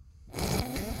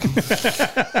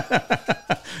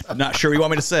 I'm not sure what you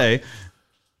want me to say.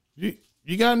 You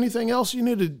got anything else you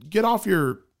need to get off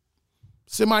your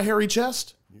semi-hairy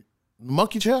chest?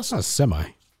 Monkey chest? Not a semi.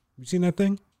 You seen that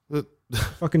thing? Uh,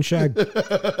 Fucking shag.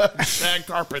 Shag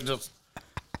carpet just...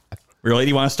 Really, do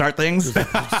you want to start things?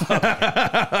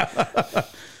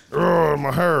 Oh,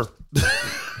 my hair.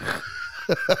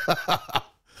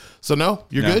 So no,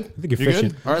 you're Yeah. good. I think you're You're fishing.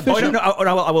 good. All right. Oh,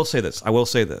 no, I will say this. I will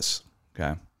say this.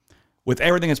 Okay. With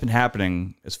everything that's been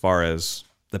happening as far as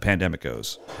the pandemic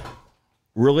goes,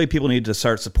 really people need to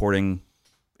start supporting,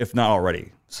 if not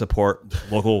already, support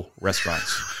local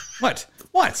restaurants. What?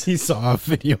 What? He saw a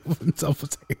video of himself a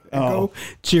second ago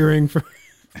cheering for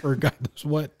God knows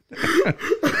what.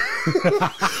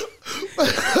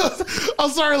 I'm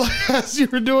sorry. Like, as you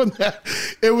were doing that,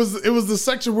 it was the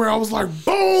section where I was like,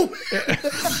 boom,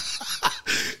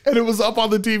 and it was up on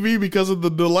the TV because of the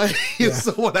delay.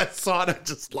 So when I saw it, I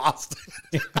just lost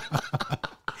it.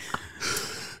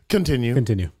 Continue.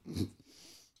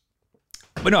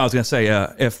 But no, I was going to say,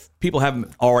 if people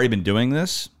haven't already been doing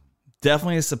this,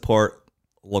 definitely support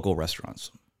local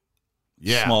restaurants.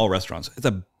 Yeah. Small restaurants. It's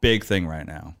a big thing right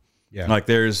now. Yeah. Like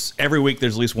every week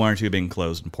there's at least one or two being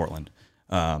closed in Portland.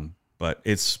 But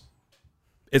it's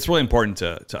really important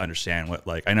to understand what,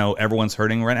 like, I know everyone's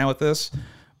hurting right now with this,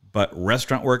 but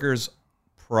restaurant workers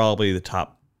probably the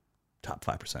top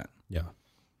 5%. Yeah.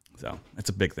 So it's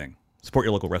a big thing. Support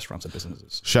your local restaurants and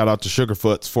businesses. Shout out to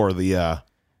Sugarfoots for the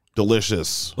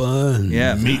delicious Bun.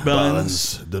 Yeah, meat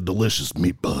buns. the delicious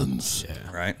meat buns.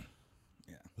 Yeah. Right?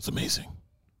 It's amazing.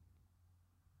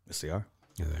 Yes, they are.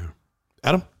 Yeah, they are.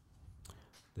 Adam,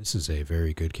 This is a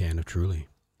very good can of Truly.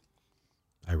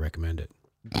 I recommend it.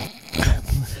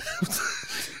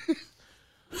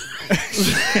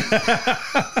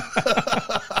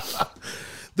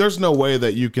 there's no way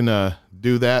that you can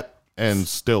do that and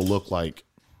still look like.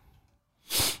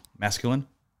 Masculine?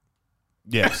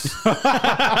 Yes.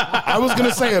 I was going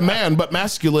to say a man, but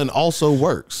masculine also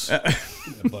works.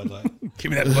 Bud Light.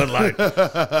 Give me that Bud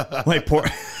Light. Like pour.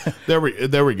 There we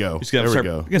go. Just gotta There we start,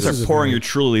 go. you gotta start pouring your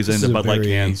Trulies this into is a Bud Light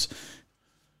very- cans.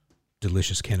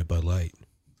 Delicious can of Bud Light.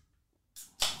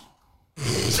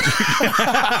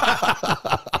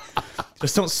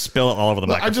 Just don't spill it all over the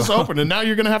microphone. I just opened it. Now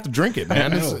you're going to have to drink it,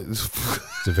 man.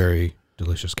 It's a very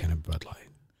delicious can of Bud Light.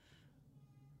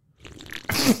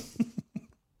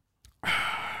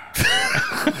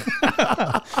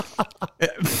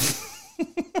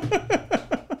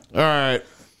 All right.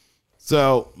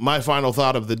 So my final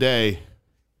thought of the day.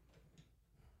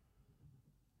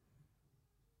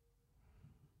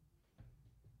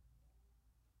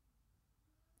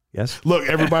 Yes. Look,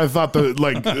 everybody thought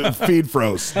the feed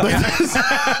froze. You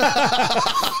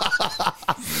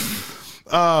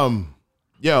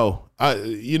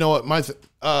know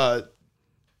what?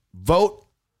 Vote.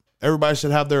 Everybody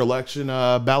should have their election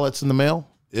ballots in the mail.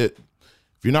 If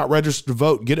you're not registered to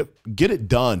vote, get it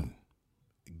done.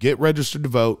 Get registered to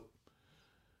vote.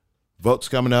 Vote's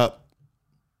coming up.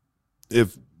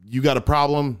 If you got a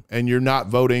problem and you're not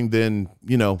voting, then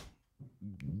you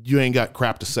ain't got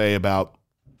crap to say about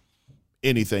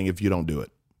anything if you don't do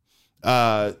it.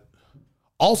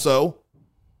 Also,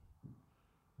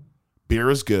 beer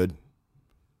is good.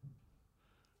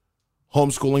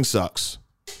 Homeschooling sucks.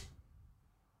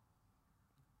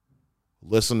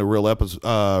 Listen to Real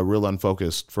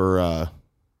Unfocused for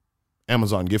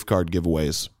Amazon gift card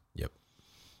giveaways. Yep.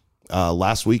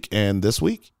 Last week and this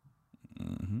week.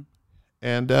 Mm-hmm.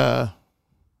 And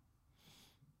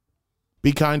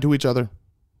be kind to each other.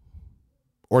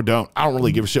 Or don't. I don't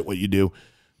really give a shit what you do.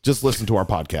 Just listen to our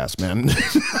podcast, man.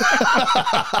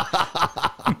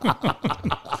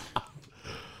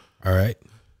 All right.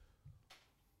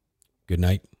 Good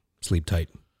night. Sleep tight.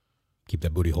 Keep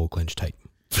that booty hole clenched tight.